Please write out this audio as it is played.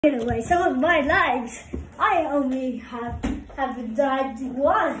Get away some of my lives. I only have died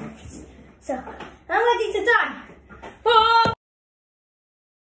once, so I'm ready to die. Oh!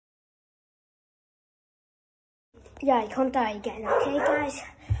 Yeah, I can't die again, okay guys?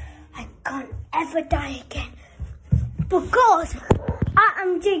 I can't ever die again. Because I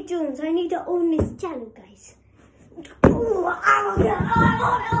am Jake Jones. I need to own this channel, guys.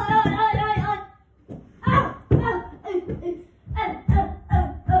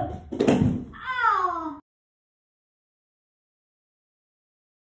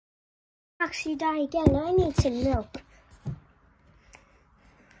 Actually die again. I need some milk.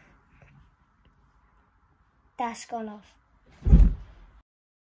 That's gone off.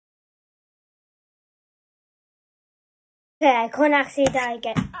 Okay, I can't actually die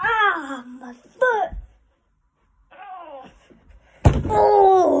again. Ah, my foot.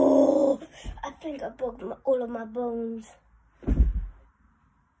 Oh, I think I broke all of my bones.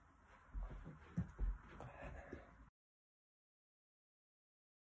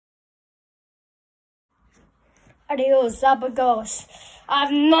 Adios, amigos.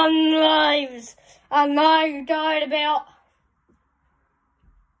 I've 9 lives, and I died about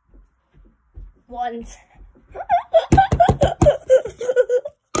once.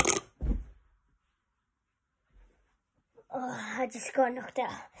 Oh, I just got knocked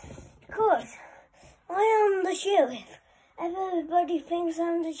out. Of course, I am the sheriff. Everybody thinks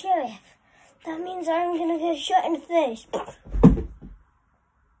I'm the sheriff. That means I'm gonna get shot in the face.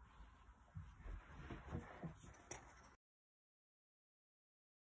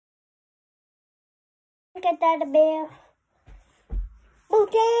 Get that a bear.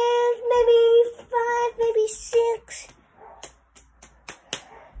 Okay, maybe 5, maybe 6.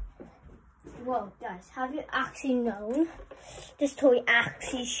 Whoa, guys, have you actually known this toy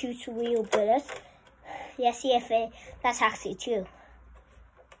actually shoots real bullets? Yes, that's actually true.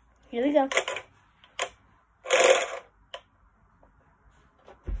 Here we go.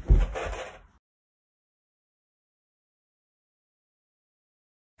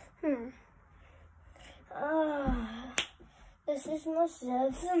 This is my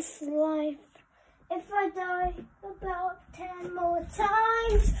 7th life. If I die about 10 more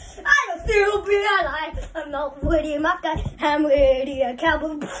times, I don't feel be alive. I'm not really a map guy. I'm really a cowboy.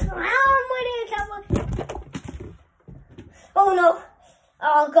 I'm really a cowboy. Oh no.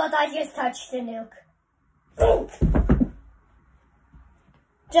 Oh god, I just touched the nuke.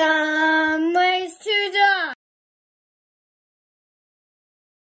 Dumb ways to die.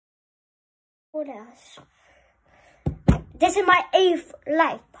 What else? This is my 8th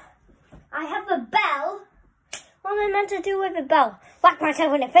life. I have a bell. What am I meant to do with a bell? Whack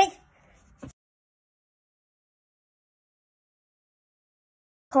myself in the face?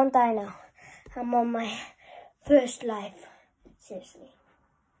 Can't die now. I'm on my 1st life. Seriously.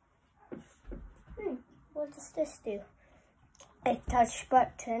 What does this do? A touch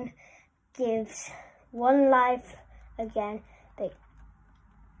button gives 1 life again.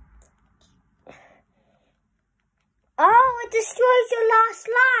 Oh, it destroys your last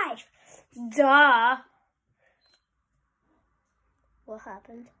life. Duh. What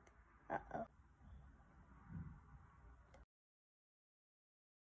happened? Uh-oh.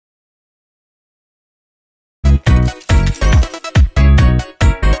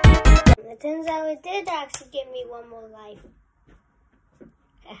 It turns out it did actually give me 1 more life.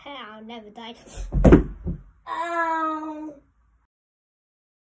 I'll never die.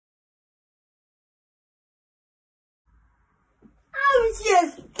 I was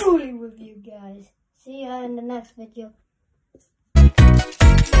just fooling with you guys. See you in the next video.